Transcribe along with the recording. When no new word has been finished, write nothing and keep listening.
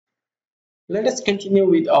Let us continue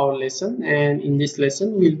with our lesson, and in this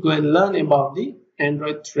lesson we'll go and learn about the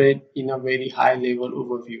Android thread in a very high level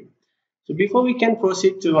overview. So before we can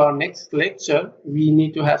proceed to our next lecture, we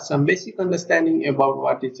need to have some basic understanding about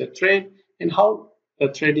what is a thread and how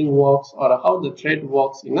the threading works, or how the thread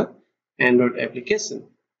works in an Android application.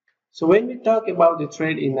 So when we talk about the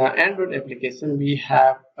thread in an Android application, we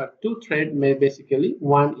have two threads basically.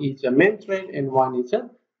 One is a main thread and one is a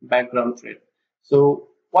background thread. So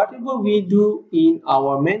whatever we do in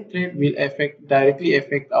our main thread will directly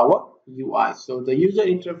affect our UI. So the user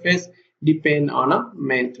interface depend on a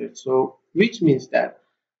main thread. So which means that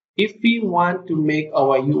if we want to make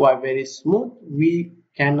our UI very smooth, we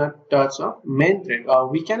cannot touch a main thread, or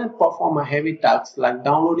we cannot perform a heavy tasks like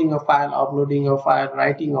downloading a file, uploading a file,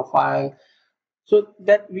 writing a file. So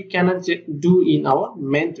that we cannot do in our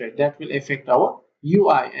main thread. That will affect our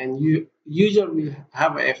UI, and user will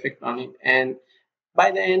have an effect on it, and by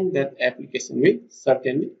the end that application will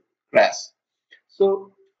certainly crash.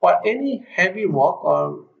 So for any heavy work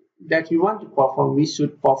or that we want to perform, we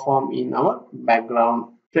should perform in our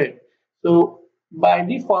background thread. So by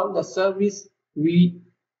default, the service, we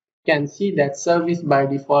can see that service by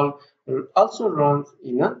default also runs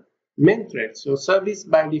in a main thread. So service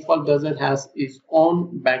by default doesn't have its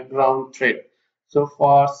own background thread. So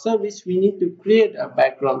for service, we need to create a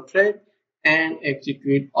background thread and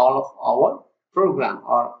execute all of our program,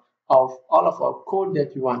 or of all of our code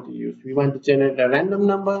that we want to use. We want to generate a random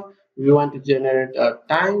number, we want to generate a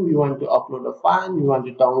time, we want to upload a file, we want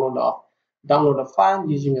to download a file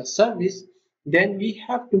using a service. Then we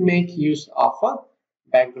have to make use of a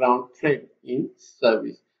background thread in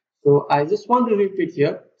service. So I just want to repeat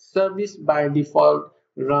here, service by default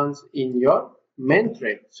runs in your main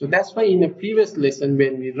thread. So that's why in the previous lesson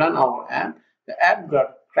when we run our app, the app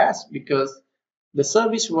got crashed because the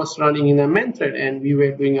service was running in a main thread and we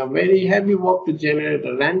were doing a very heavy work to generate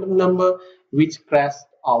a random number, which crashed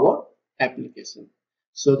our application.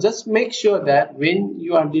 So just make sure that when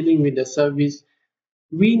you are dealing with the service,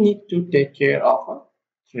 we need to take care of a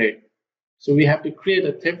thread. So we have to create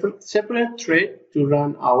a separate thread to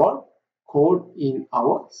run our code in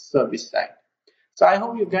our service side. So I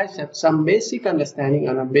hope you guys have some basic understanding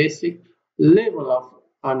on a basic level of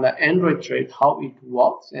on the Android thread, how it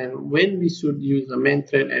works, and when we should use a main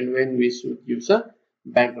thread and when we should use a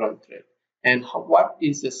background thread, and what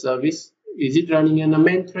is the service, is it running in a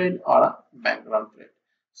main thread or a background thread.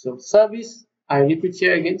 So service, I repeat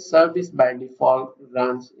here again, service by default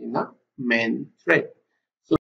runs in a main thread.